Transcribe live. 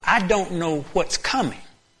I don't know what's coming.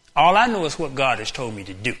 All I know is what God has told me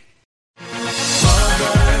to do.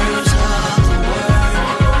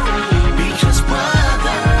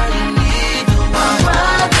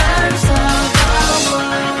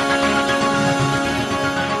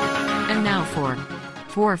 And now for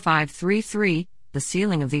 4533, the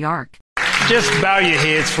Sealing of the Ark. Just bow your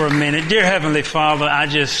heads for a minute. Dear Heavenly Father, I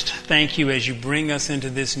just thank you as you bring us into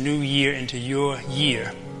this new year, into your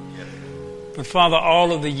year. But Father,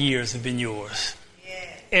 all of the years have been yours.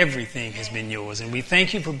 Everything has been yours, and we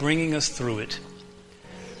thank you for bringing us through it.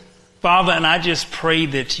 Father, and I just pray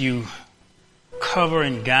that you cover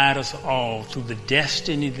and guide us all through the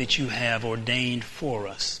destiny that you have ordained for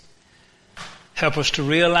us. Help us to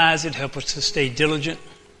realize it. Help us to stay diligent.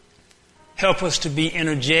 Help us to be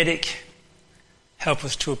energetic. Help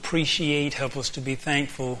us to appreciate. Help us to be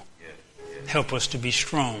thankful. Help us to be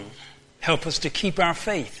strong. Help us to keep our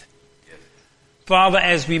faith. Father,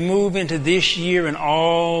 as we move into this year and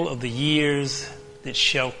all of the years that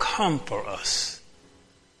shall come for us,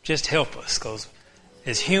 just help us, because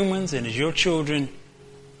as humans and as your children,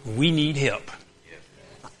 we need help.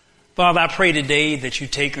 Father, I pray today that you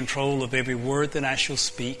take control of every word that I shall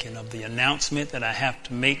speak and of the announcement that I have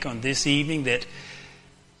to make on this evening, that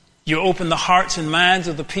you open the hearts and minds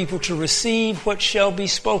of the people to receive what shall be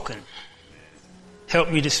spoken. Help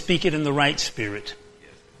me to speak it in the right spirit.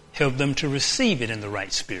 Help them to receive it in the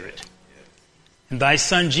right spirit. In thy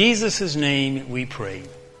Son Jesus' name we pray.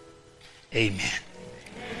 Amen.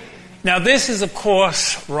 Now this is, of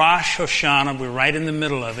course, Rosh Hashanah. We're right in the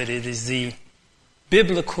middle of it. It is the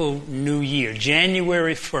biblical New Year.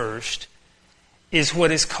 January 1st is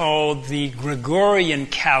what is called the Gregorian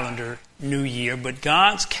calendar New Year, but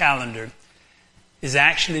God's calendar is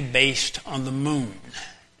actually based on the moon.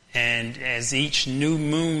 And as each new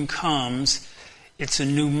moon comes, it's a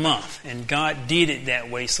new month. And God did it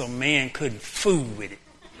that way so man couldn't fool with it.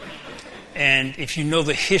 And if you know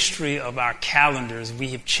the history of our calendars, we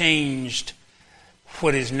have changed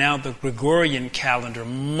what is now the Gregorian calendar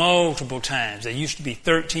multiple times. There used to be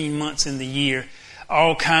 13 months in the year.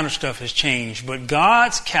 All kind of stuff has changed. But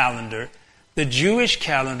God's calendar, the Jewish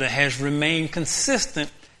calendar, has remained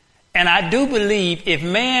consistent. And I do believe if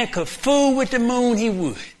man could fool with the moon, he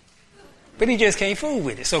would. But he just can't fool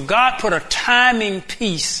with it. So God put a timing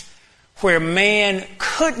piece where man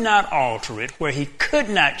could not alter it, where he could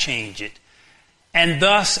not change it. And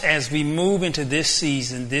thus, as we move into this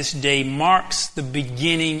season, this day marks the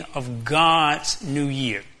beginning of God's new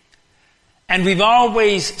year. And we've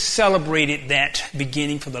always celebrated that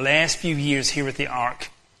beginning for the last few years here at the Ark.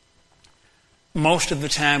 Most of the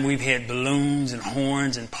time we've had balloons and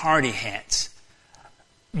horns and party hats.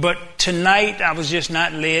 But tonight I was just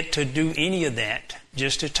not led to do any of that,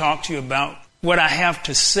 just to talk to you about what I have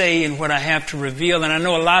to say and what I have to reveal. And I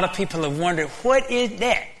know a lot of people have wondered, what is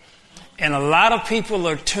that? And a lot of people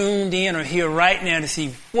are tuned in or here right now to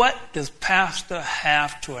see, what does pastor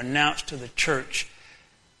have to announce to the church?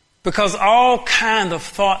 Because all kind of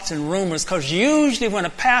thoughts and rumors, because usually when a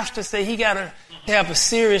pastor say he got to have a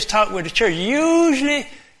serious talk with the church, usually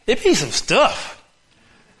it be some stuff.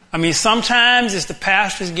 I mean, sometimes it's the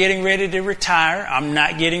pastor's getting ready to retire. I'm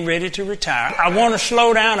not getting ready to retire. I want to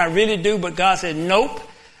slow down, I really do, but God said, nope,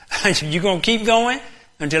 you're going to keep going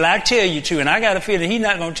until I tell you to. And I got a feeling he's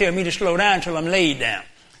not going to tell me to slow down until I'm laid down.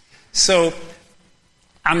 So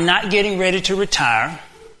I'm not getting ready to retire.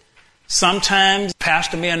 Sometimes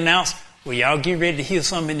pastor may announce, well, y'all get ready to hear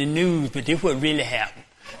something in the news, but this what really happened.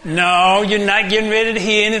 No, you're not getting ready to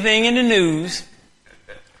hear anything in the news.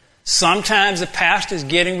 Sometimes the pastor's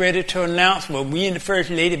getting ready to announce, well, we and the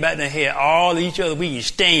first lady about to have all each other weekend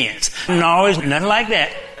stands. No, it's nothing like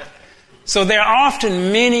that. So there are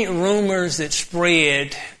often many rumors that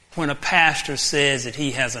spread when a pastor says that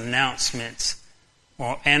he has announcements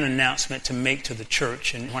or an announcement to make to the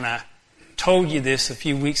church. And when I told you this a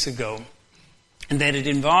few weeks ago, and that it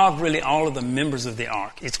involved really all of the members of the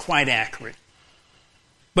Ark, it's quite accurate.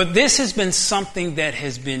 But this has been something that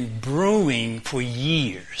has been brewing for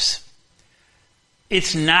years.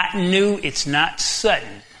 It's not new, it's not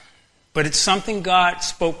sudden, but it's something God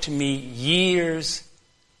spoke to me years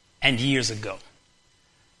and years ago.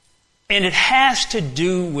 And it has to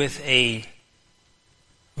do with a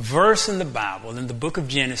verse in the Bible, in the book of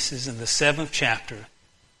Genesis, in the 7th chapter,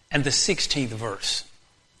 and the 16th verse.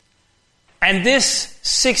 And this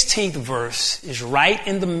 16th verse is right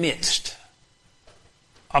in the midst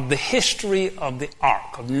of the history of the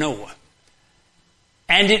Ark, of Noah.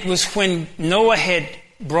 And it was when Noah had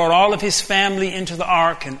brought all of his family into the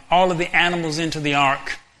Ark and all of the animals into the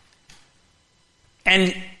Ark.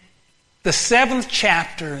 And The 7th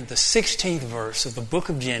chapter, the 16th verse of the book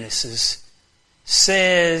of Genesis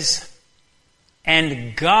says,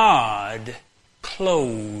 "And God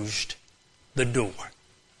closed the door."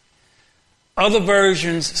 Other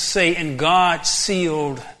versions say, "And God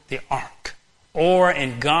sealed the ark," or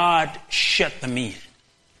 "And God shut them in."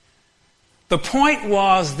 The point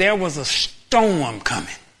was there was a storm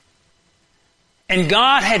coming. And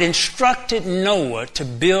God had instructed Noah to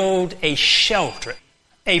build a shelter,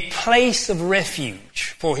 a place of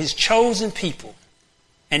refuge for his chosen people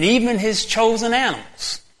and even his chosen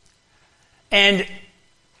animals. And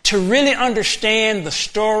to really understand the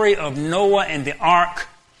story of Noah and the ark,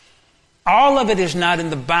 all of it is not in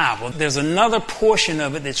the Bible. There's another portion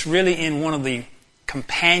of it that's really in one of the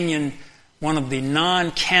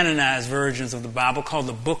non-canonized versions of the Bible called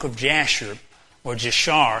the book of Jasher or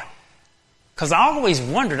Jashar. Because I always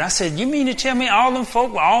wondered, I said, you mean to tell me all them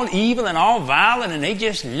folk were all evil and all violent and they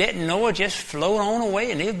just let Noah just float on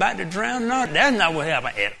away and they was about to drown? No, that's not what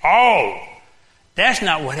happened at all. That's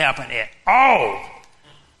not what happened at all.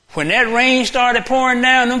 When that rain started pouring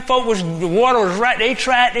down, the water was right. They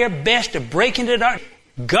tried their best to break into the ark.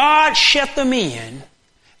 God shut them in,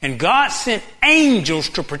 and God sent angels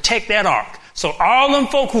to protect that ark. So all them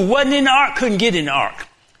folk who wasn't in the ark couldn't get in the ark.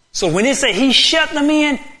 So when it say he shut them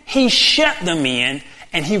in, he shut them in,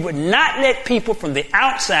 and he would not let people from the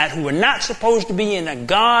outside who were not supposed to be in it.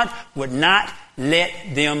 God would not let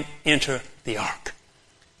them enter the ark.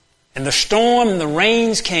 And the storm and the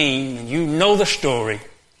rains came, and you know the story.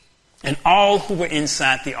 And all who were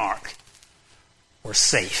inside the ark were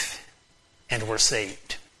safe and were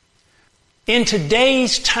saved. In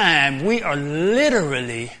today's time, we are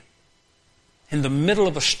literally in the middle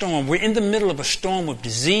of a storm. We're in the middle of a storm of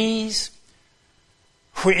disease.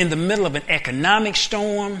 We're in the middle of an economic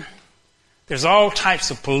storm. There's all types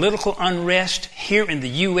of political unrest here in the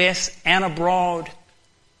U.S. and abroad.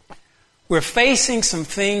 We're facing some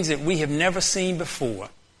things that we have never seen before.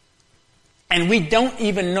 And we don't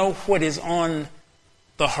even know what is on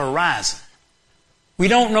the horizon. We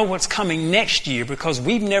don't know what's coming next year because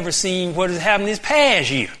we've never seen what has happened this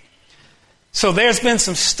past year. So there's been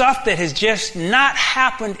some stuff that has just not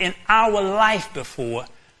happened in our life before,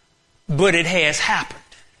 but it has happened.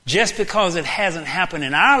 Just because it hasn't happened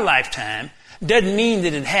in our lifetime doesn't mean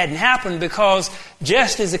that it hadn't happened, because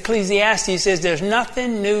just as Ecclesiastes says, there's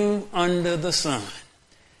nothing new under the sun.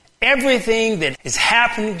 Everything that is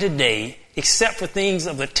happening today, except for things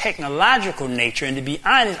of the technological nature, and to be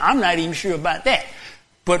honest, I'm not even sure about that,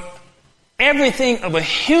 but everything of a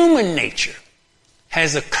human nature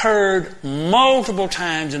has occurred multiple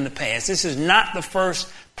times in the past. This is not the first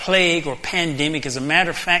plague or pandemic. As a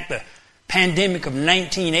matter of fact, the pandemic of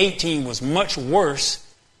 1918 was much worse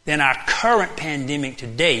than our current pandemic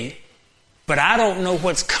today. But I don't know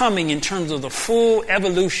what's coming in terms of the full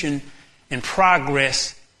evolution and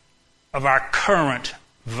progress of our current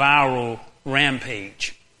viral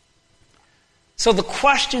rampage. So the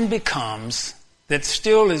question becomes, that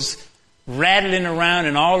still is rattling around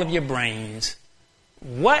in all of your brains,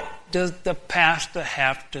 what does the pastor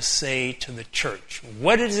have to say to the church?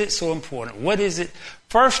 What is it so important? What is it?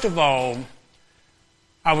 First of all,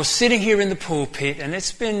 I was sitting here in the pulpit, and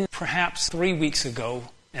it's been perhaps 3 weeks ago,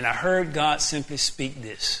 and I heard God simply speak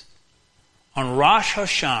this. On Rosh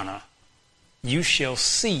Hashanah, you shall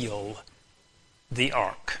seal the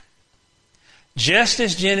ark. Just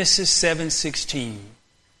as Genesis 7:16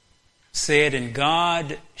 said, and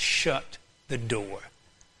God shut the door.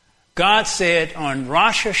 God said, on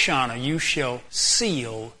Rosh Hashanah, you shall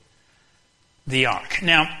seal the ark.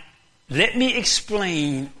 Now, let me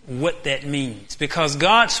explain what that means, because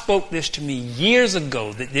God spoke this to me years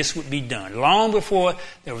ago that this would be done, long before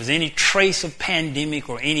there was any trace of pandemic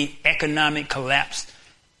or any economic collapse.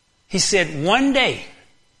 He said, one day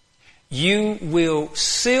you will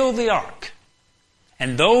seal the ark,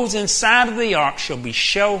 and those inside of the ark shall be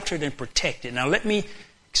sheltered and protected. Now, let me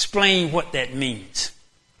explain what that means.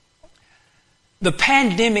 The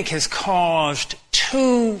pandemic has caused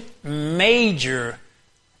two major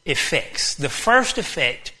effects. The first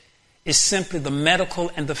effect is simply the medical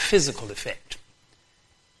and the physical effect.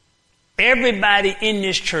 Everybody in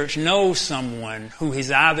this church knows someone who has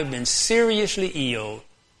either been seriously ill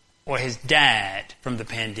or has died from the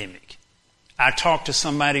pandemic. I talked to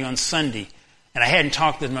somebody on Sunday, and I hadn't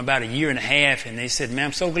talked to them about a year and a half, and they said, man,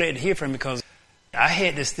 I'm so glad to hear from you, because I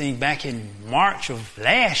had this thing back in March of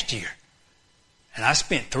last year. And I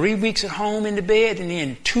spent 3 weeks at home in the bed and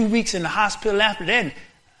then 2 weeks in the hospital after that. And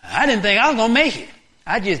I didn't think I was going to make it.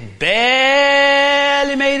 I just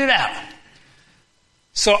barely made it out.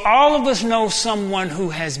 So all of us know someone who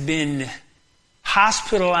has been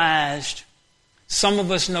hospitalized. Some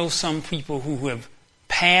of us know some people who have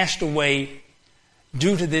passed away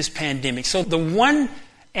due to this pandemic. So the one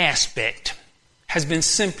aspect has been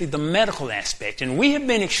simply the medical aspect. And we have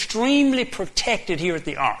been extremely protected here at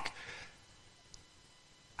the Ark.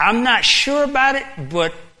 I'm not sure about it,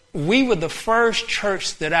 but we were the first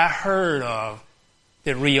church that I heard of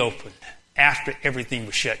that reopened after everything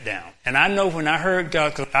was shut down. And I know when I heard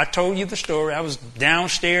God, because I told you the story, I was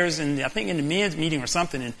downstairs I think in the men's meeting or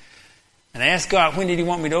something, and I asked God, when did he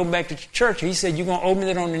want me to open back the church? He said, you're going to open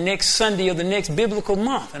it on the next Sunday of the next biblical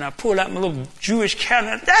month. And I pulled out my little Jewish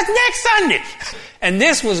calendar. That's next Sunday. And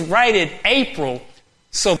this was right in April.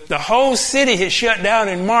 So the whole city had shut down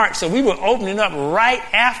in March. So we were opening up right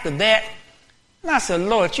after that. And I said,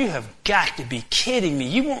 Lord, you have got to be kidding me.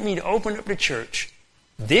 You want me to open up the church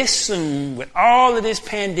this soon with all of this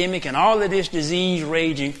pandemic and all of this disease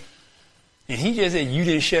raging? And he just said, you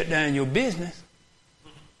didn't shut down your business.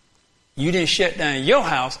 You didn't shut down your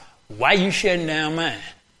house. Why are you shutting down mine?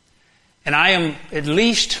 And I am at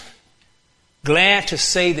least glad to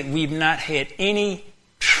say that we've not had any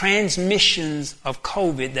transmissions of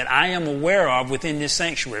COVID that I am aware of within this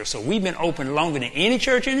sanctuary. So we've been open longer than any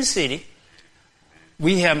church in the city.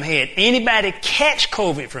 We haven't had anybody catch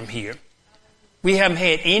COVID from here. We haven't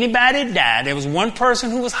had anybody die. There was one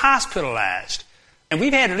person who was hospitalized. And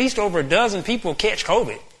we've had at least over a dozen people catch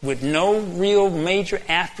COVID with no real major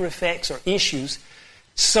after effects or issues.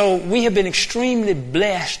 So we have been extremely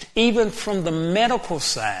blessed, even from the medical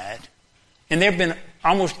side. And there have been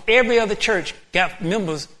almost every other church got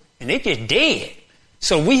members, and they're just dead.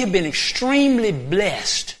 So we have been extremely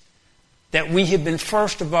blessed that we have been,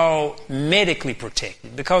 first of all, medically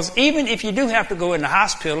protected. Because even if you do have to go in the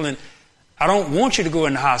hospital, and I don't want you to go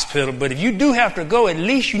in the hospital, but if you do have to go, at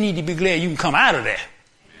least you need to be glad you can come out of there.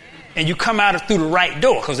 And you come out through the right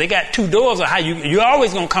door, because they got two doors of how you're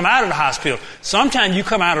always going to come out of the hospital. Sometimes you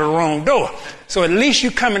come out of the wrong door. So at least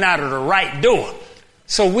you're coming out of the right door.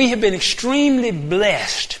 So we have been extremely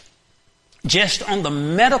blessed just on the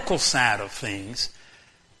medical side of things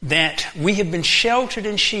that we have been sheltered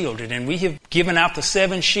and shielded. And we have given out the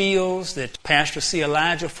 7 shields that Pastor C.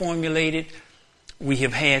 Elijah formulated. We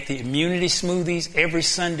have had the immunity smoothies every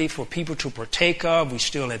Sunday for people to partake of. We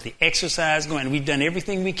still have the exercise going. We've done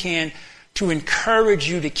everything we can to encourage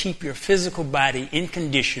you to keep your physical body in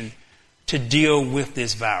condition to deal with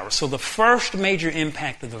this virus. So the first major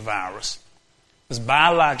impact of the virus was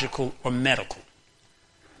biological or medical.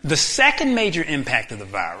 The second major impact of the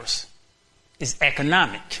virus is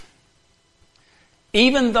economic.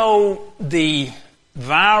 Even though the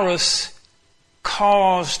virus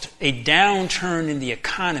caused a downturn in the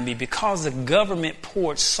economy because the government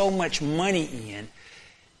poured so much money in,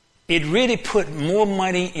 it really put more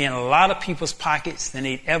money in a lot of people's pockets than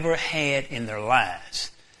they'd ever had in their lives.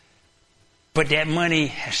 But that money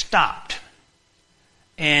has stopped.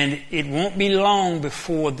 And it won't be long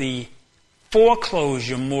before the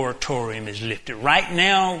foreclosure moratorium is lifted. Right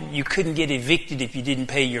now, you couldn't get evicted if you didn't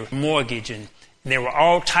pay your mortgage. And there were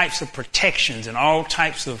all types of protections and all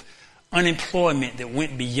types of unemployment that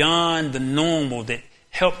went beyond the normal that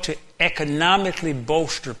helped to economically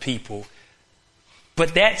bolster people.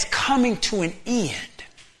 But that's coming to an end.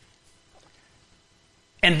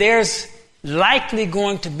 And there's likely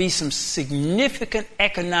going to be some significant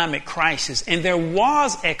economic crisis. And there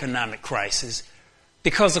was economic crisis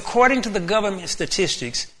because according to the government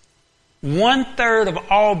statistics, 1/3 of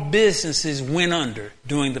all businesses went under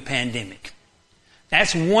during the pandemic.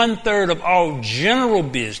 That's 1/3 of all general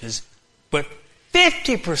business, but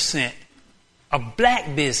 50% of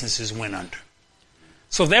black businesses went under.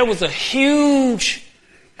 So there was a huge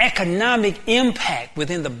economic impact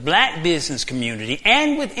within the black business community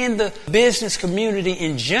and within the business community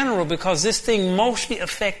in general, because this thing mostly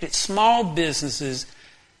affected small businesses,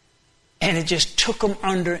 and it just took them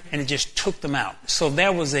under and it just took them out. So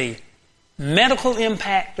there was a medical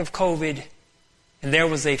impact of COVID and there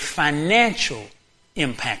was a financial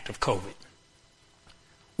impact of COVID.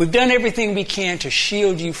 We've done everything we can to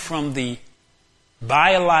shield you from the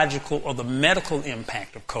biological or the medical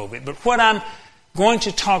impact of COVID. But what I'm going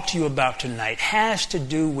to talk to you about tonight has to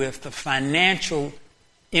do with the financial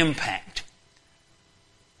impact.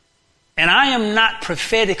 And I am not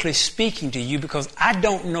prophetically speaking to you because I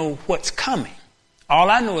don't know what's coming. All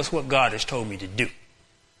I know is what God has told me to do.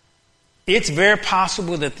 It's very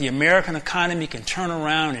possible that the American economy can turn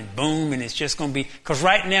around and boom, and it's just going to be, because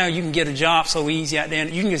right now you can get a job so easy out there.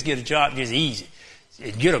 You can just get a job just easy.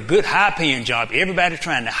 Get a good high-paying job. Everybody's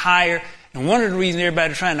trying to hire. And one of the reasons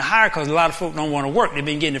everybody's trying to hire because a lot of folk don't want to work. They've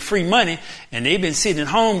been getting the free money, and they've been sitting at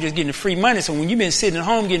home just getting the free money. So when you've been sitting at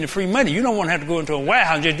home getting the free money, you don't want to have to go into a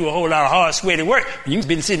warehouse and just do a whole lot of hard, sweaty work. You've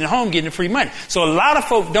been sitting at home getting the free money. So a lot of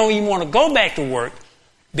folk don't even want to go back to work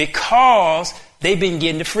because they've been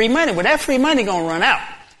getting the free money. Well, that free money going to run out.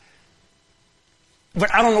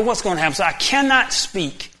 But I don't know what's going to happen. So I cannot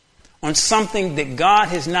speak on something that God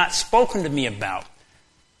has not spoken to me about,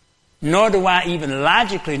 nor do I even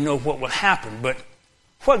logically know what will happen. But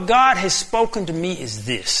what God has spoken to me is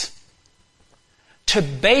this: to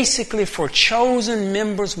basically, for chosen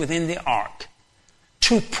members within the ark,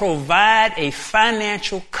 to provide a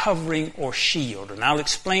financial covering or shield. And I'll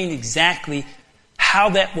explain exactly how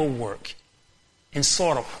that will work and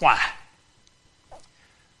sort of why.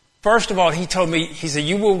 First of all, he told me, he said,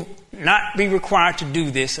 you will not be required to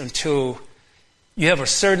do this until you have a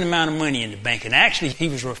certain amount of money in the bank. And actually, he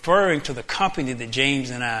was referring to the company that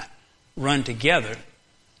James and I run together.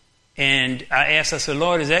 And I asked, I said,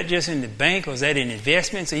 Lord, is that just in the bank or is that in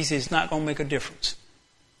investments? He said, it's not going to make a difference.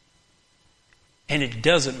 And it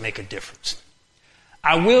doesn't make a difference.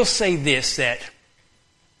 I will say this, that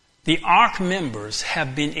the ARC members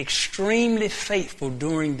have been extremely faithful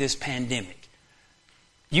during this pandemic.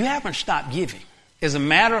 You haven't stopped giving. As a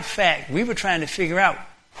matter of fact, we were trying to figure out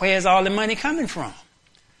where's all the money coming from.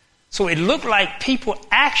 So it looked like people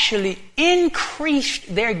actually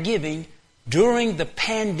increased their giving during the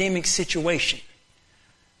pandemic situation.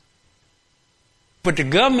 But the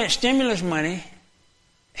government stimulus money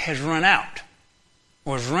has run out,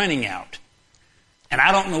 or is running out. And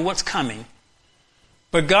I don't know what's coming.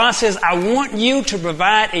 But God says, I want you to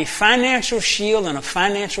provide a financial shield and a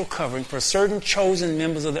financial covering for certain chosen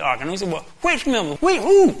members of the ark. And we said, well, which members?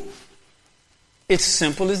 Who? It's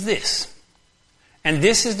simple as this. And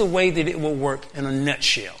this is the way that it will work in a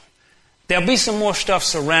nutshell. There'll be some more stuff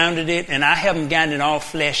surrounding it, and I haven't gotten it all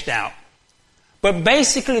fleshed out. But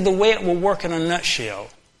basically the way it will work in a nutshell,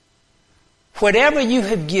 whatever you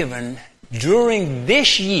have given during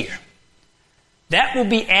this year, that will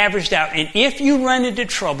be averaged out. And if you run into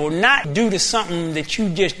trouble, not due to something that you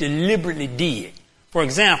just deliberately did. For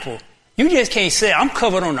example, you just can't say, I'm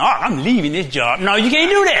covered on the ark, I'm leaving this job. No, you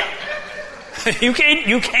can't do that.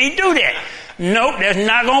 You can't do that. Nope, that's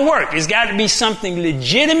not going to work. It's got to be something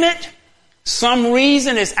legitimate, some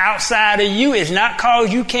reason that's outside of you. It's not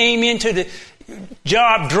because you came into the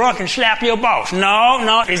job drunk and slapped your boss.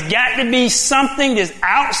 No, it's got to be something that's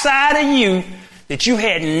outside of you that you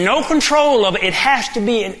had no control of. It has to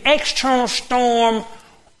be an external storm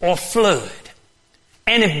or flood.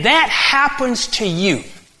 And if that happens to you,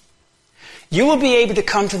 you will be able to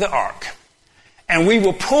come to the ark, and we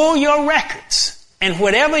will pull your records, and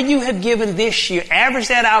whatever you have given this year, average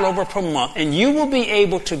that out over per month, and you will be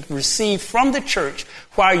able to receive from the church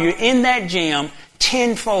while you're in that jam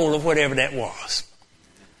tenfold of whatever that was.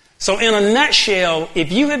 So in a nutshell,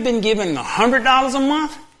 if you have been given $100 a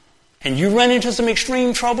month, and you run into some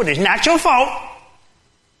extreme trouble, it's not your fault.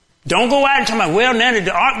 Don't go out and tell me, well, now that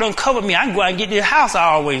the ark don't cover me, I can go out and get the house I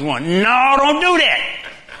always want. No, don't do that.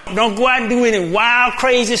 Don't go out and do any wild,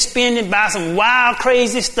 crazy spending, buy some wild,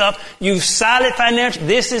 crazy stuff. Use solid financial.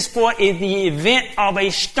 This is for the event of a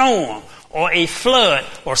storm or a flood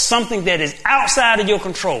or something that is outside of your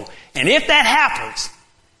control. And if that happens,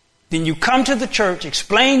 then you come to the church,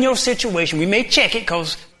 explain your situation. We may check it,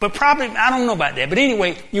 but probably, I don't know about that. But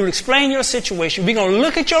anyway, you'll explain your situation. We're going to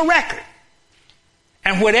look at your record.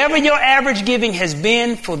 And whatever your average giving has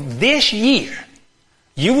been for this year,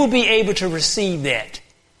 you will be able to receive that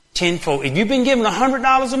tenfold. If you've been given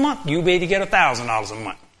 $100 a month, you'll be able to get $1,000 a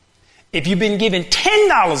month. If you've been given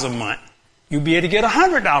 $10 a month, you'll be able to get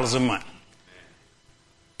 $100 a month.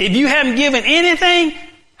 If you haven't given anything,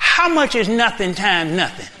 how much is nothing times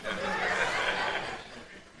nothing?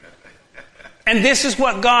 And this is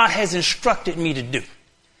what God has instructed me to do.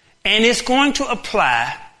 And it's going to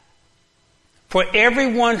apply for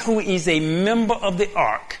everyone who is a member of the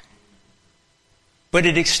ark. But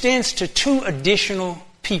it extends to 2 additional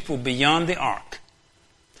people beyond the ark.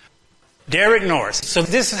 Derek Norris. So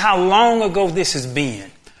this is how long ago this has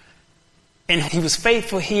been. And he was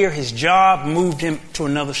faithful here. His job moved him to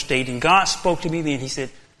another state. And God spoke to me then. He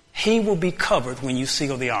said, he will be covered when you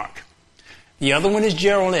seal the ark. The other one is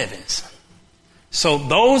Gerald Evans. So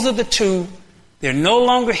those are the 2. They're no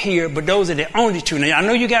longer here, but those are the only 2. Now, I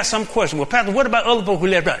know you got some question. Well, Pastor, what about other people who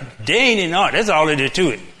left out? They ain't in the ark. That's all there is to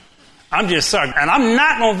it. I'm just sorry. And I'm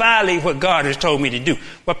not going to violate what God has told me to do.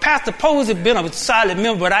 Well, Pastor Poe's been a solid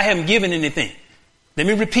member, but I haven't given anything. Let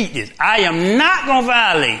me repeat this. I am not going to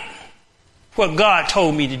violate what God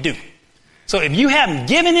told me to do. So if you haven't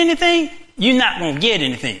given anything, you're not going to get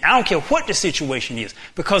anything. I don't care what the situation is,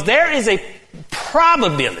 because there is a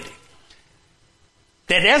probability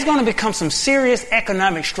that there's going to become some serious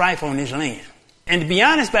economic strife on this land. And to be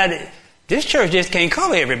honest about it, this church just can't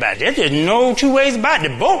cover everybody. There's just no two ways about it.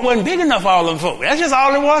 The boat wasn't big enough for all them folks. That's just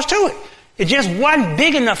all there was to it. It just wasn't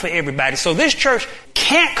big enough for everybody. So this church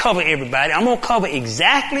can't cover everybody. I'm going to cover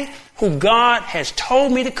exactly who God has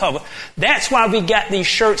told me to cover. That's why we got these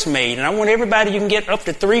shirts made. And I want everybody, you can get up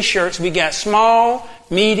to 3 shirts. We got small,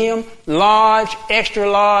 medium, large, extra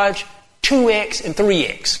large, 2X, and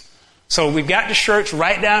 3X. So we've got the shirts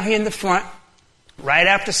right down here in the front. Right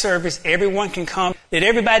after service, everyone can come. Let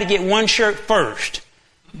everybody get 1 shirt first.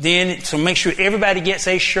 Then, so make sure everybody gets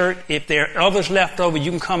a shirt. If there are others left over,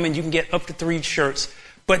 you can come and you can get up to 3 shirts.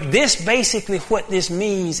 But this basically, what this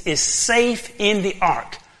means is safe in the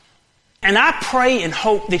ark. And I pray and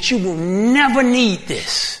hope that you will never need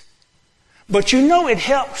this. But you know it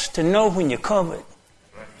helps to know when you're covered.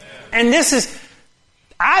 And this is,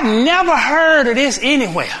 I've never heard of this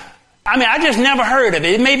anywhere. I mean, I just never heard of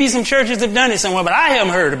it. It may be some churches have done it somewhere, but I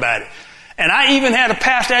haven't heard about it. And I even had a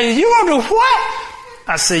pastor that said, you want to do what?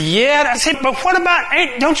 I said, yeah. I said, but what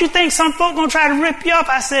about, don't you think some folk going to try to rip you off?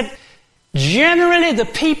 I said, generally the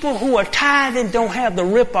people who are tithing don't have the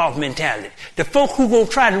rip-off mentality. The folk who will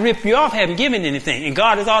try to rip you off haven't given anything, and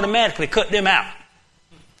God has automatically cut them out.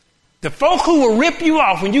 The folk who will rip you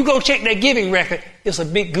off, when you go check their giving record, it's a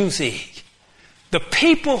big goose egg. The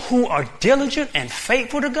people who are diligent and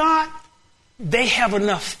faithful to God, they have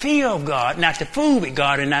enough fear of God not to fool with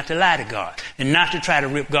God and not to lie to God and not to try to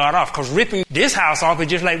rip God off. Because ripping this house off is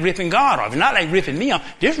just like ripping God off. It's not like ripping me off,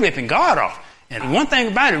 just ripping God off. And one thing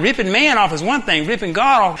about it, ripping man off is one thing. Ripping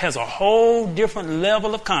God off has a whole different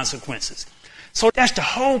level of consequences. So that's the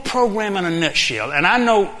whole program in a nutshell. And I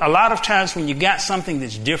know a lot of times when you got something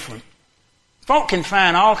that's different, folk can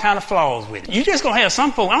find all kind of flaws with it. You just going to have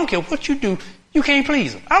some folk, I don't care what you do, you can't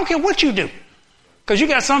please them. I don't care what you do. Because you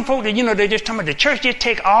got some folk that, they're just talking about the church just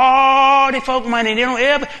take all the folk money and they don't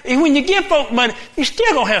ever, and when you give folk money, you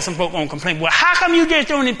still going to have some folk going to complain. Well, how come you just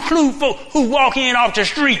don't include folk who walk in off the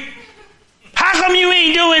street? How come you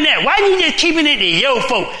ain't doing that? Why you just keeping it to your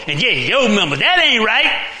folk and just your members? That ain't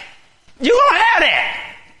right. You going to have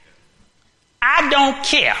that. I don't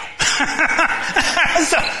care.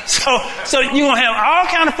 so you're going to have all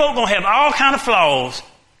kind of folk going to have all kind of flaws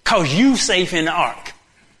because you safe in the ark.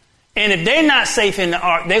 And if they're not safe in the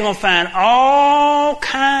ark, they're going to find all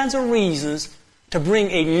kinds of reasons to bring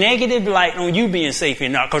a negative light on you being safe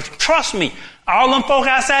in the ark. Because trust me, all them folk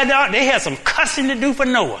outside the ark, they had some cussing to do for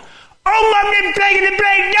Noah. Oh, my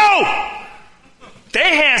blank, no!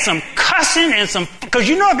 They had some cussing and some, because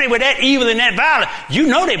if they were that evil and that violent,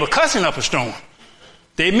 they were cussing up a storm.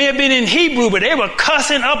 They may have been in Hebrew, but they were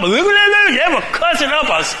cussing up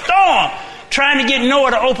a storm, trying to get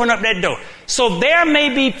Noah to open up that door. So there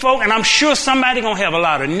may be folk, and I'm sure somebody going to have a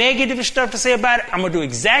lot of negative stuff to say about it. I'm going to do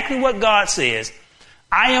exactly what God says.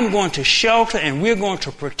 I am going to shelter and we're going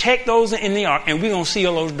to protect those in the ark, and we're going to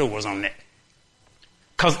seal those doors on that.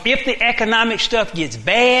 Because if the economic stuff gets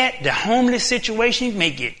bad, the homeless situation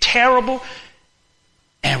may get terrible,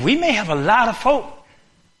 and we may have a lot of folk.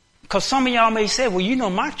 Because some of y'all may say, well,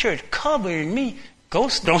 my church covering me.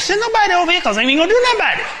 Don't send nobody over here because I ain't going to do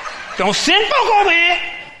nobody. Don't send folk over here.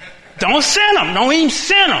 Don't send them. Don't even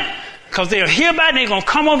send them. Because they'll hear about it. They're going to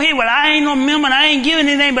come over here. Well, I ain't no member and I ain't giving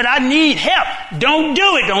anything, but I need help. Don't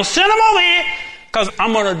do it. Don't send them over here. Because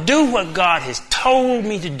I'm going to do what God has told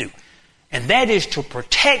me to do. And that is to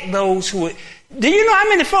protect those who are... Do you know how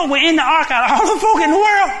many folk were in the ark out of all the folk in the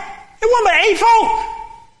world? It wasn't but 8 folk.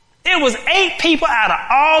 It was 8 people out of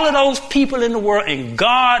all of those people in the world, and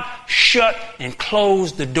God shut and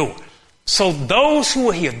closed the door. So those who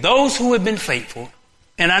are here, those who have been faithful,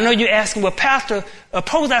 and I know you're asking, well, Pastor,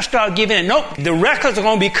 suppose I start giving it. Nope, the records are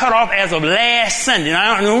going to be cut off as of last Sunday.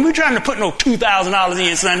 Now, I don't know, we're trying to put no $2,000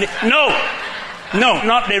 in Sunday. No,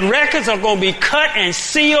 the records are going to be cut and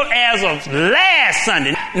sealed as of last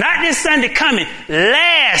Sunday. Not this Sunday coming,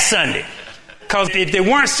 last Sunday. Because if they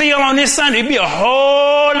weren't sealed on this Sunday, it'd be a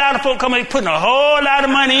whole lot of folk coming, putting a whole lot of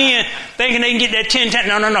money in, thinking they can get that 10 times.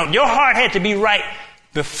 No. Your heart had to be right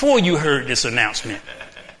before you heard this announcement.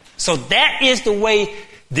 So that is the way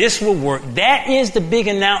this will work. That is the big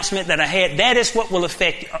announcement that I had. That is what will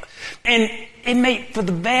affect you. And it may, for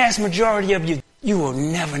the vast majority of you, you will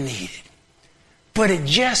never need it. But it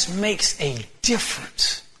just makes a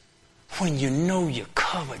difference when you know you're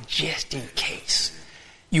covered just in case.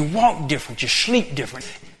 You walk different. You sleep different.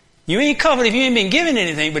 You ain't covered if you ain't been given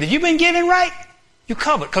anything, but if you've been given right, you're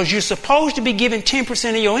covered because you're supposed to be giving 10%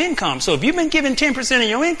 of your income. So if you've been giving 10% of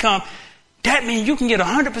your income, That means you can get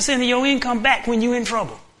 100% of your income back when you're in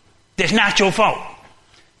trouble. That's not your fault.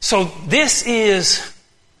 So this is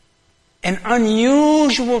an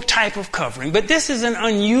unusual type of covering, but this is an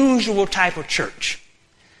unusual type of church.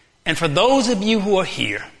 And for those of you who are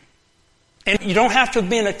here, and you don't have to have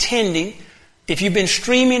been attending. If you've been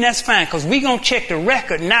streaming, that's fine, because we're going to check the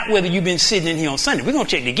record, not whether you've been sitting in here on Sunday. We're going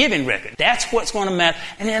to check the giving record. That's what's going to matter.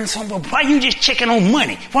 And then why are you just checking on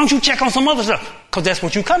money? Why don't you check on some other stuff? Because that's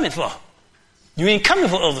what you're coming for. You ain't coming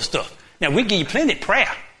for other stuff. Now, we give you plenty of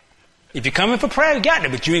prayer. If you're coming for prayer, you got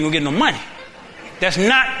that, but you ain't going to get no money. That's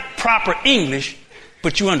not proper English,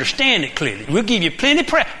 but you understand it clearly. We'll give you plenty of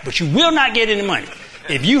prayer, but you will not get any money.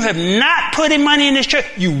 If you have not put in money in this church,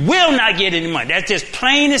 you will not get any money. That's just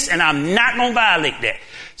plainness, and I'm not going to violate that.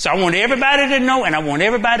 So I want everybody to know, and I want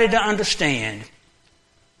everybody to understand.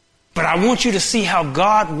 But I want you to see how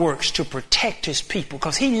God works to protect his people,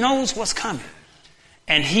 because he knows what's coming.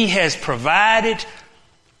 And he has provided.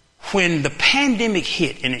 When the pandemic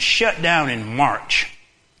hit and it shut down in March,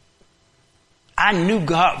 I knew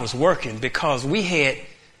God was working because we had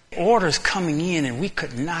orders coming in and we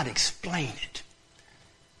could not explain it.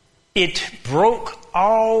 It broke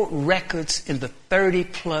all records in the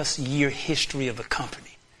 30-plus year history of the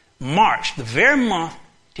company. March, the very month,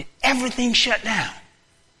 did everything shut down.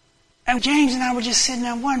 And James and I were just sitting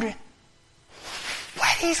there wondering,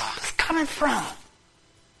 where is all this coming from?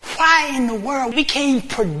 Why in the world? We can't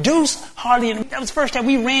produce hardly. That was the first time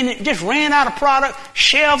we ran out of product,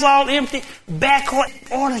 shelves all empty, back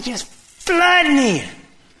orders just flooding in.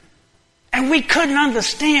 And we couldn't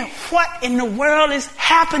understand what in the world is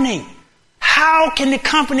happening. How can the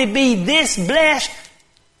company be this blessed?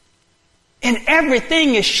 And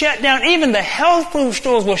everything is shut down. Even the health food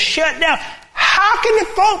stores were shut down. How can the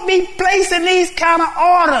folk be placing these kind of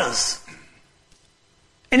orders?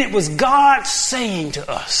 And it was God saying to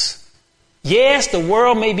us, yes, the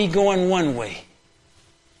world may be going one way,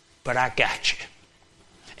 but I got you.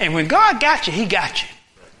 And when God got you, he got you.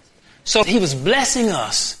 So he was blessing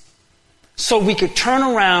us so we could turn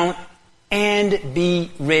around and be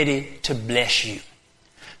ready to bless you.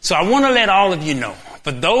 So I want to let all of you know,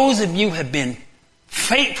 for those of you who have been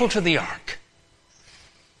faithful to the ark,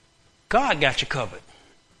 God got you covered.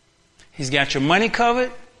 He's got your money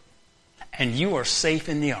covered, and you are safe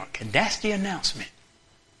in the ark. And that's the announcement.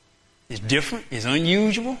 It's different. It's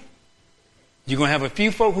unusual. You're going to have a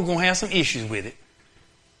few folk who are going to have some issues with it,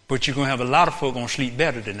 but you're going to have a lot of folk going to sleep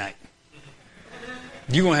better tonight.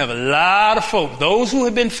 You're going to have a lot of folk, those who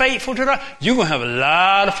have been faithful to that, you're going to have a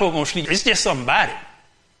lot of folk going to sleep. It's just something about it.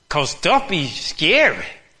 Because stuff be scary.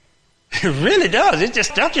 It really does.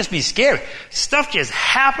 Stuff just be scary. Stuff just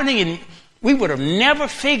happening, and we would have never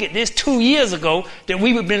figured this 2 years ago that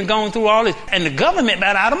we would have been going through all this. And the government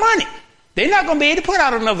about out of money. They're not going to be able to put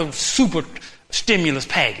out another super stimulus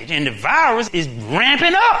package. And the virus is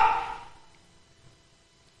ramping up.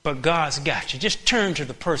 But God's got you. Just turn to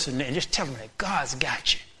the person and just tell them that God's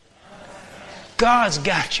got you. God's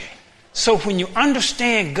got you. So when you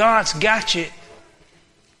understand God's got you,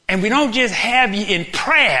 and we don't just have you in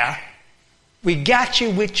prayer, we got you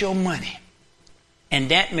with your money. And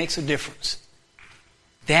that makes a difference.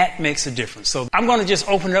 That makes a difference. So I'm going to just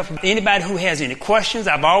open it up for anybody who has any questions.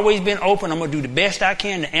 I've always been open. I'm going to do the best I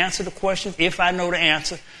can to answer the questions if I know the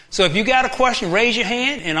answer. So if you got a question, raise your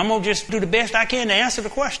hand, and I'm going to just do the best I can to answer the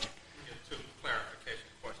question. Two clarification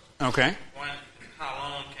questions. Okay. One, how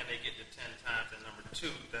long can they get to 10 times? And number two,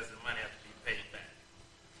 does the money have to be paid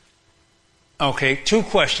back? Okay, 2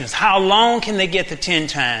 questions. How long can they get to 10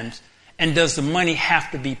 times? And does the money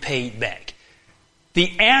have to be paid back?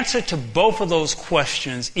 The answer to both of those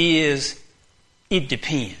questions is it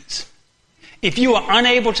depends. If you are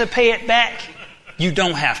unable to pay it back, you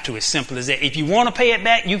don't have to. As simple as that. If you want to pay it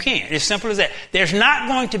back, you can. As simple as that. There's not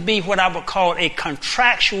going to be what I would call a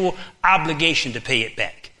contractual obligation to pay it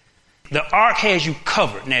back. The ark has you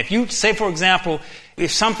covered. Now, if you say, for example,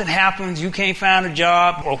 if something happens, you can't find a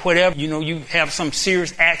job or whatever, you have some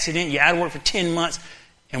serious accident, you're out of work for 10 months,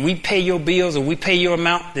 and we pay your bills or we pay your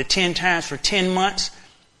amount the 10 times for 10 months,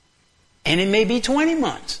 and it may be 20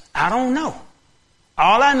 months. I don't know.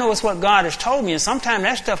 All I know is what God has told me, and sometimes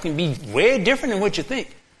that stuff can be way different than what you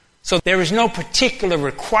think. So there is no particular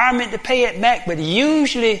requirement to pay it back, but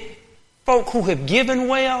usually folk who have given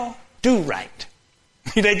well do right.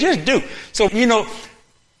 They just do. So,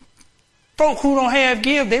 folk who don't have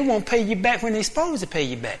give, they won't pay you back when they're supposed to pay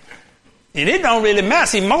you back. And it don't really matter.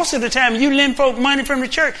 See, most of the time you lend folk money from the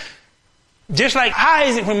church, just like how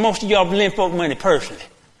is it when most of y'all lend folk money personally?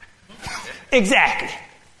 Exactly.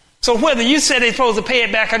 So whether you say they're supposed to pay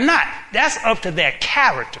it back or not, that's up to their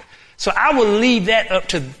character. So I will leave that up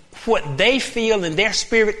to what they feel in their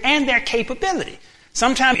spirit and their capability.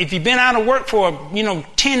 Sometimes if you've been out of work for,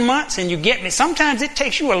 10 months and you get me, sometimes it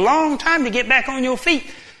takes you a long time to get back on your feet.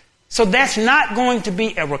 So that's not going to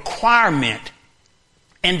be a requirement.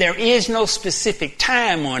 And there is no specific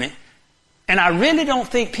time on it. And I really don't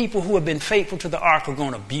think people who have been faithful to the ark are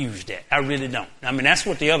going to abuse that. I really don't. I mean, that's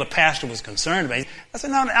what the other pastor was concerned about. I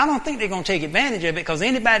said, no, I don't think they're going to take advantage of it, because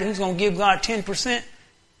anybody who's going to give God 10%,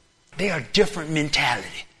 they are different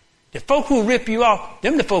mentality. The folk who rip you off,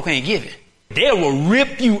 them the folk ain't giving. They will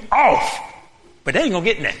rip you off, but they ain't going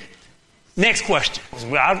to get nothing. Next question.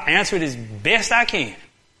 Well, I'll answer it as best I can.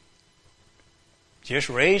 Just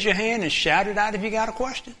raise your hand and shout it out if you got a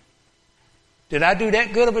question. Did I do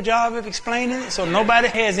that good of a job of explaining it so nobody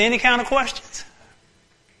has any kind of questions?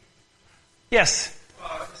 Yes?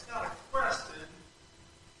 It's not a question.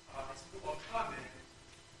 It's more a comment.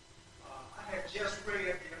 I had just read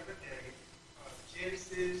the other day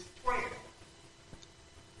Genesis 12.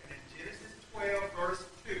 And in Genesis 12, verse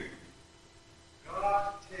 2,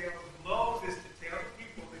 God tells Moses to tell the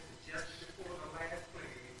people, this is just before the last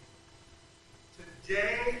plague,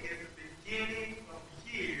 today is the beginning of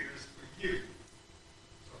years for you.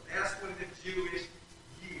 That's when the Jewish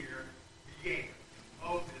year began.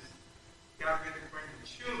 Moses got ready to bring the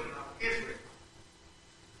children of Israel.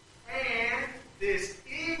 And this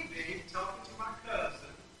evening, talking to my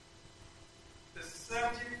cousin, the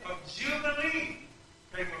subject of Jubilee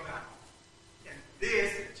came about. And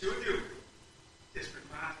this, that you're doing, just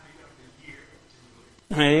reminds me of the year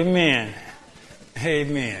of Jubilee. Amen.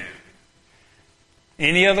 Amen.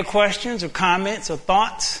 Any other questions or comments or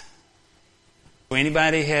thoughts?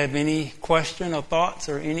 Anybody have any question or thoughts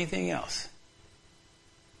or anything else?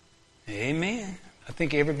 Amen. I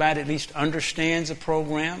think everybody at least understands the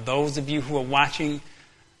program. Those of you who are watching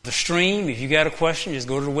the stream, if you got a question, just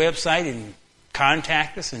go to the website and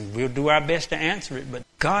contact us, and we'll do our best to answer it. But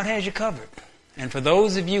God has you covered. And for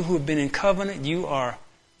those of you who have been in covenant, you are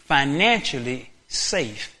financially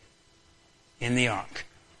safe in the ark.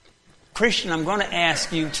 Christian, I'm going to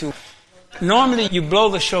ask you to... Normally you blow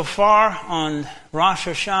the shofar on Rosh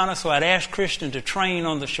Hashanah, so I'd asked Christian to train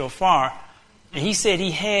on the shofar. And he said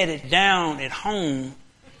he had it down at home,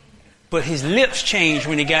 but his lips changed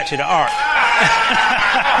when he got to the ark.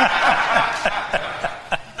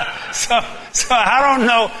 so I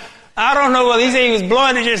don't know whether he said he was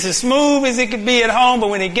blowing it just as smooth as it could be at home, but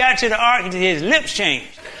when he got to the ark, his lips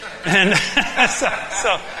changed. And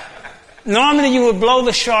so normally you would blow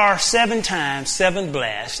the shofar 7 times, 7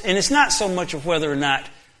 blasts. And it's not so much of whether or not,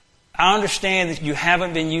 I understand that you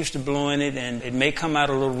haven't been used to blowing it and it may come out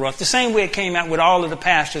a little rough. The same way it came out with all of the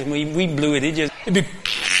pastors when we blew it. It'd be...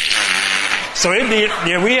 So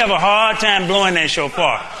we have a hard time blowing that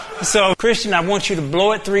shofar. So Christian, I want you to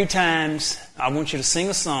blow it 3 times. I want you to sing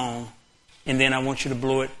a song. And then I want you to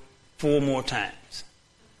blow it 4 more times.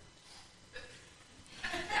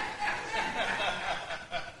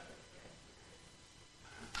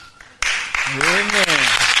 Amen.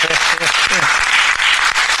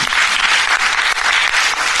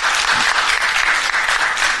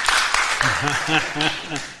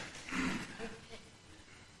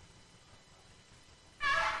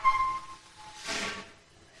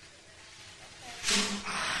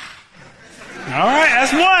 All right,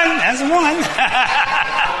 that's one. That's one.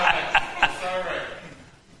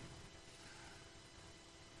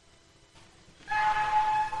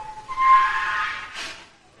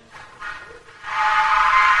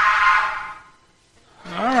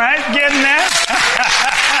 All right, getting that.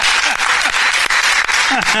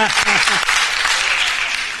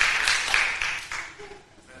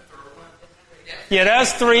 Yeah,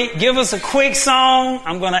 that's 3. Give us a quick song.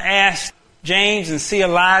 I'm going to ask James and see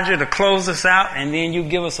Elijah to close us out, and then you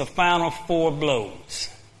give us a final 4 blows.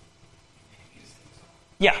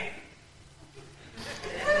 Yeah.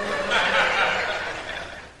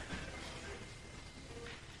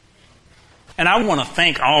 And I want to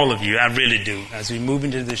thank all of you, I really do, as we move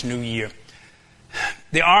into this new year.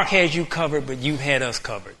 The ark has you covered, but you had us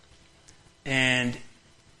covered. And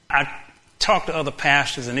I talked to other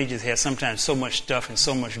pastors, and they just had sometimes so much stuff and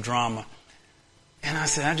so much drama. And I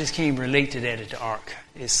said, I just can't relate to that at the ark.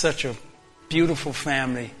 It's such a beautiful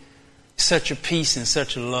family, such a peace and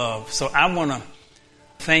such a love. So I want to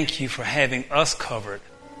thank you for having us covered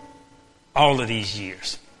all of these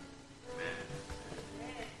years.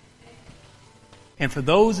 And for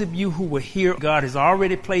those of you who were here, God has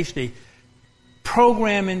already placed a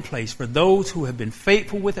program in place for those who have been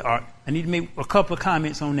faithful with the ark. I need to make a couple of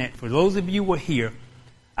comments on that. For those of you who were here,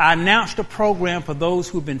 I announced a program for those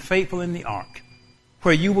who have been faithful in the ark,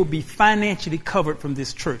 where you will be financially covered from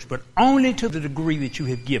this church, but only to the degree that you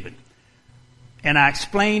have given. And I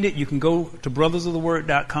explained it. You can go to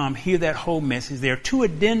brothersoftheword.com, hear that whole message. There are two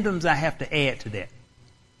addendums I have to add to that.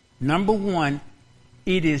 Number one,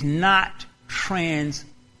 it is not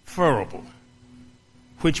transferable,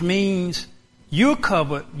 which means you're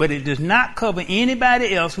covered, but it does not cover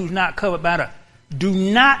anybody else who's not covered by the. Do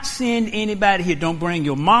not send anybody here. Don't bring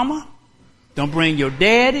your mama. Don't bring your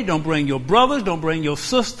daddy. Don't bring your brothers. Don't bring your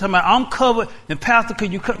sister. I'm covered. And Pastor,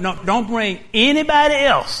 could you come? No, don't bring anybody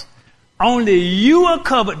else. Only you are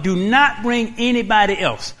covered. Do not bring anybody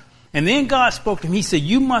else. And then God spoke to him. He said,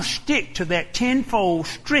 you must stick to that tenfold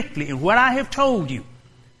strictly in what I have told you,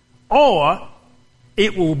 or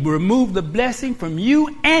it will remove the blessing from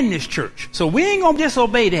you and this church. So we ain't going to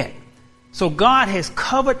disobey that. So God has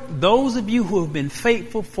covered those of you who have been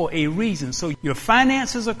faithful for a reason. So your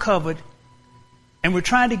finances are covered, and we're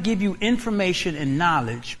trying to give you information and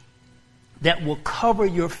knowledge that will cover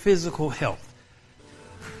your physical health.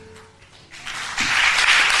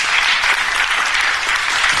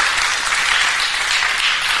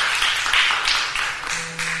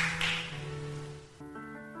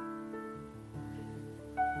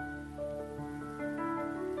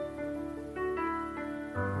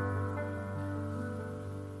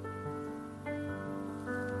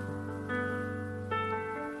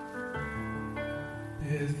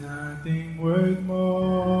 There's nothing worth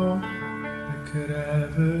more that could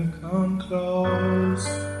ever come close.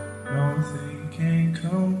 Nothing can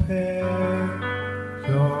compare.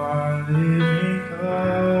 You're our living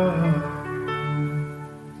hope.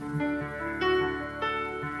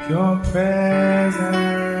 Your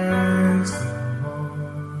presence, Lord.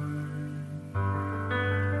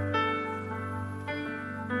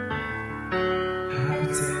 I've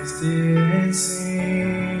tasted and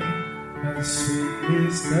seen the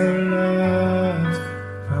sweetest of loves,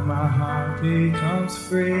 but my heart becomes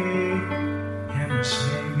free, and my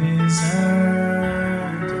shame is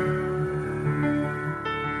undone.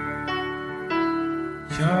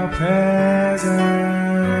 Your presence,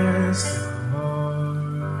 Lord.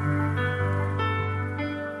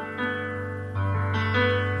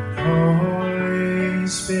 Holy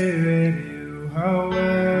Spirit, you are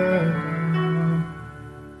welcome.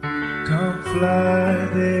 Come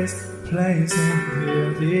flood this place and fill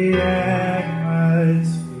the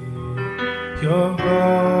atmosphere. Your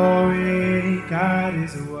glory, God,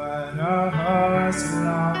 is what our hearts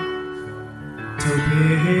long for. To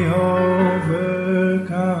be overcome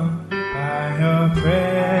by your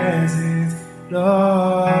presence,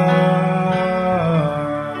 Lord.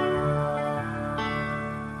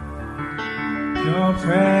 Your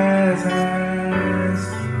presence,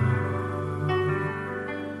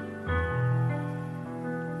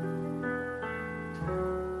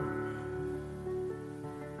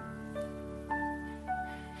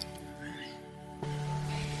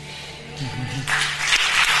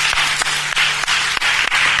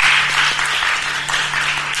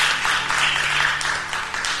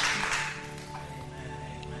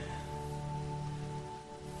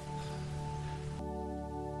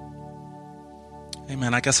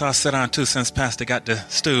 Amen. I guess I'll sit down too since Pastor got the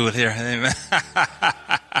stool here. Amen.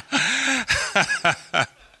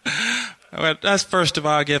 Well, let's first of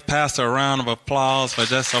all give Pastor a round of applause for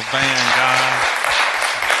just obeying God.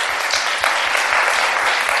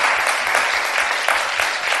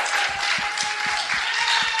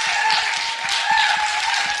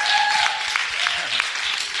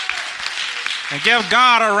 And give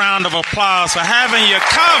God a round of applause for having you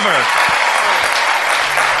covered.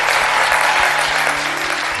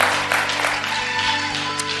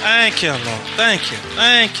 Thank you, Lord. Thank you.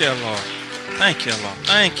 Thank you, Lord. Thank you, Lord.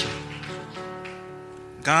 Thank you.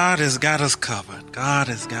 God has got us covered. God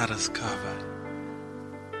has got us covered.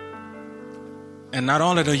 And not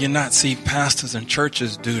only do you not see pastors and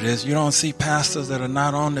churches do this, you don't see pastors that are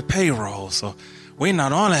not on the payroll. So we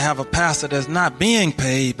not only have a pastor that's not being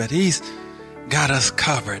paid, but he's got us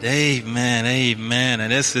covered. Amen. Amen.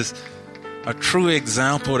 And this is a true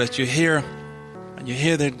example that you hear. You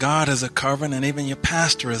hear that God is a covering, and even your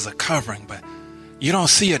pastor is a covering, but you don't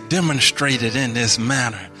see it demonstrated in this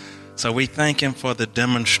manner. So we thank him for the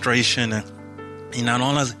demonstration, and he not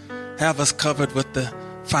only have us covered with the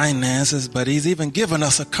finances, but he's even given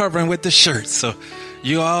us a covering with the shirts. So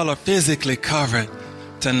you all are physically covered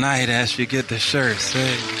tonight as you get the shirts.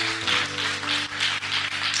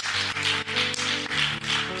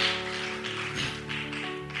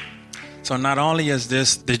 So not only is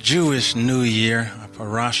this the Jewish New Year for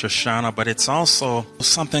Rosh Hashanah, but it's also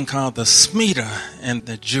something called the Shemitah in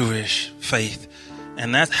the Jewish faith.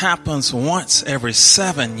 And that happens once every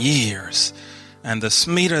 7 years. And the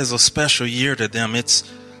Shemitah is a special year to them. It's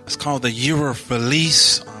called the year of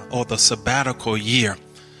release. or the sabbatical year.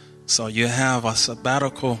 So you have a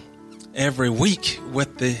sabbatical every week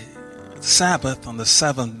with the Sabbath on the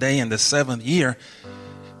seventh day, and the seventh year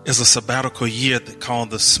is a sabbatical year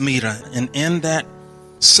called the Shemitah. And in that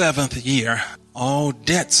seventh year, all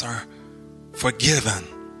debts are forgiven.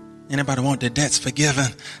 Anybody want their debts forgiven?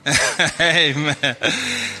 Amen.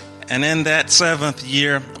 And in that seventh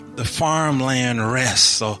year, the farmland rests.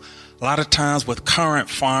 So a lot of times with current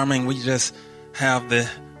farming, we just have the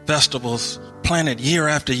vegetables planted year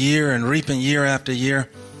after year and reaping year after year.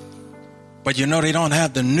 But you know, they don't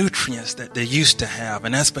have the nutrients that they used to have.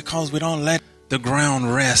 And that's because we don't let the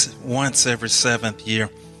ground rest once every seventh year.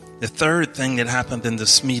 The third thing that happened in the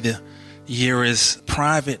Shemitah year is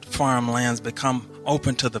private farmlands become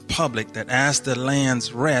open to the public, that as the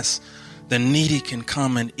lands rest, the needy can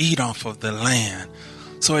come and eat off of the land.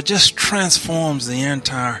 So it just transforms the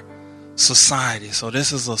entire society. So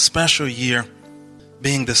this is a special year,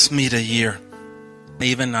 being the Shemitah year.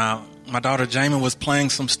 Even my daughter Jamie was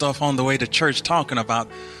playing some stuff on the way to church talking about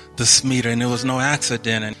the Shemitah, and it was no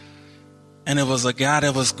accident. And it was a guy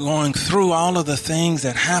that was going through all of the things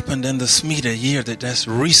that happened in the Shemitah year that just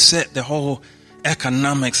reset the whole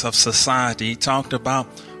economics of society. He talked about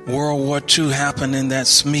World War II happened in that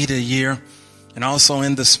Shemitah year. And also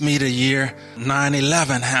in the Shemitah year,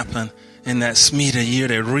 9/11 happened in that Shemitah year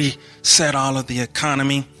that reset all of the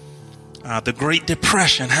economy. The Great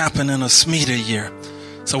Depression happened in a Shemitah year.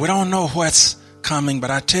 So we don't know what's coming, but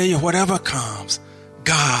I tell you, whatever comes,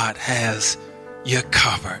 God has you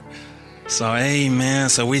covered. So amen.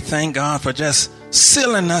 So we thank God for just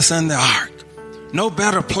sealing us in the ark. No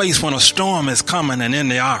better place when a storm is coming than in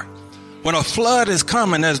the ark. When a flood is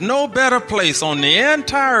coming, there's no better place on the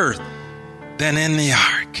entire earth than in the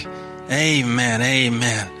ark. Amen.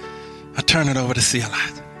 Amen. I turn it over to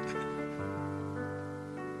CLI.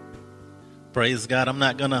 Praise God. I'm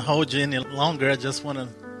not going to hold you any longer. I just want to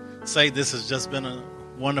say this has just been a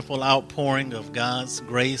wonderful outpouring of God's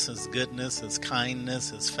grace, His goodness, His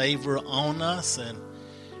kindness, His favor on us. And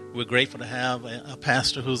we're grateful to have a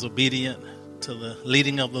pastor who's obedient to the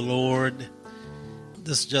leading of the Lord.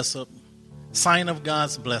 This is just a sign of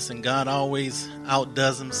God's blessing. God always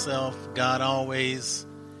outdoes Himself. God always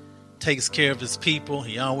takes care of His people.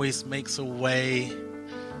 He always makes a way.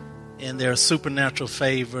 And there's supernatural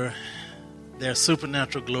favor. There's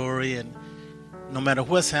supernatural glory. And no matter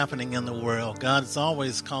what's happening in the world, God's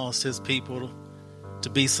always caused His people to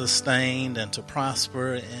be sustained and to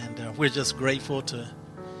prosper. And we're just grateful to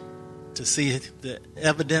see the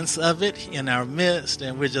evidence of it in our midst.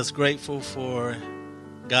 And we're just grateful for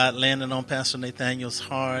God landing on Pastor Nathaniel's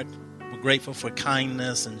heart. We're grateful for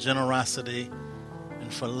kindness and generosity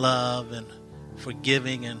and for love and for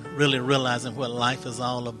giving and really realizing what life is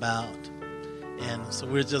all about. And so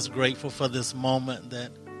we're just grateful for this moment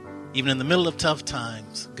that even in the middle of tough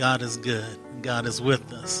times, God is good. God is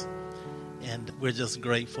with us. And we're just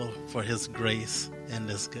grateful for His grace and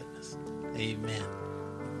His goodness. Amen.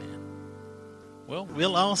 Amen. Well,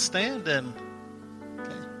 we'll all stand and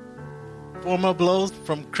 4 more blows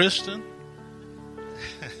from Christian.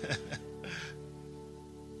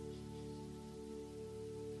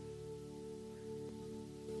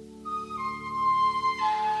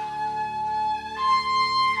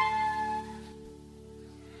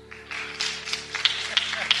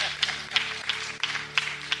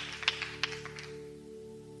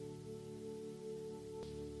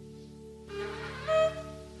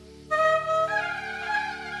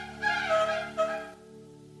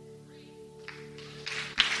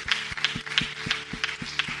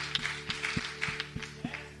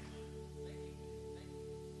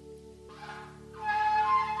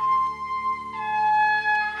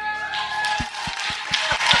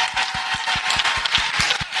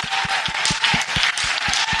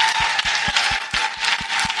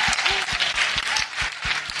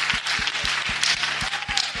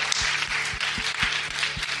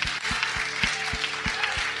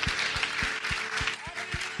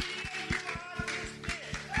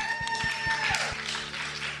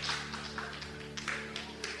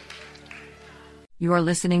 You are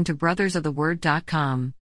listening to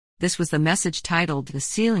brothersoftheword.com. This was the message titled The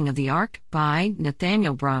Sealing of the Ark by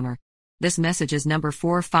Nathaniel Bronner. This message is number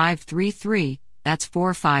 4533, that's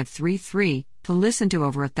 4533. To listen to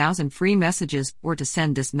over 1,000 free messages or to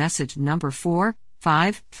send this message number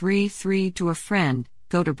 4533 to a friend,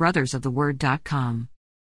 go to brothersoftheword.com.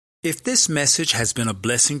 If this message has been a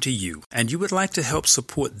blessing to you and you would like to help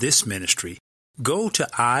support this ministry, go to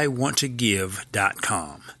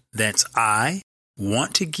iwanttogive.com. That's iwanttogive.com.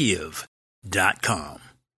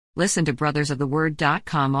 Listen to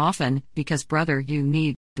brothersoftheword.com often, because brother, you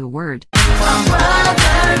need the word.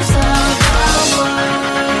 brothers of the world.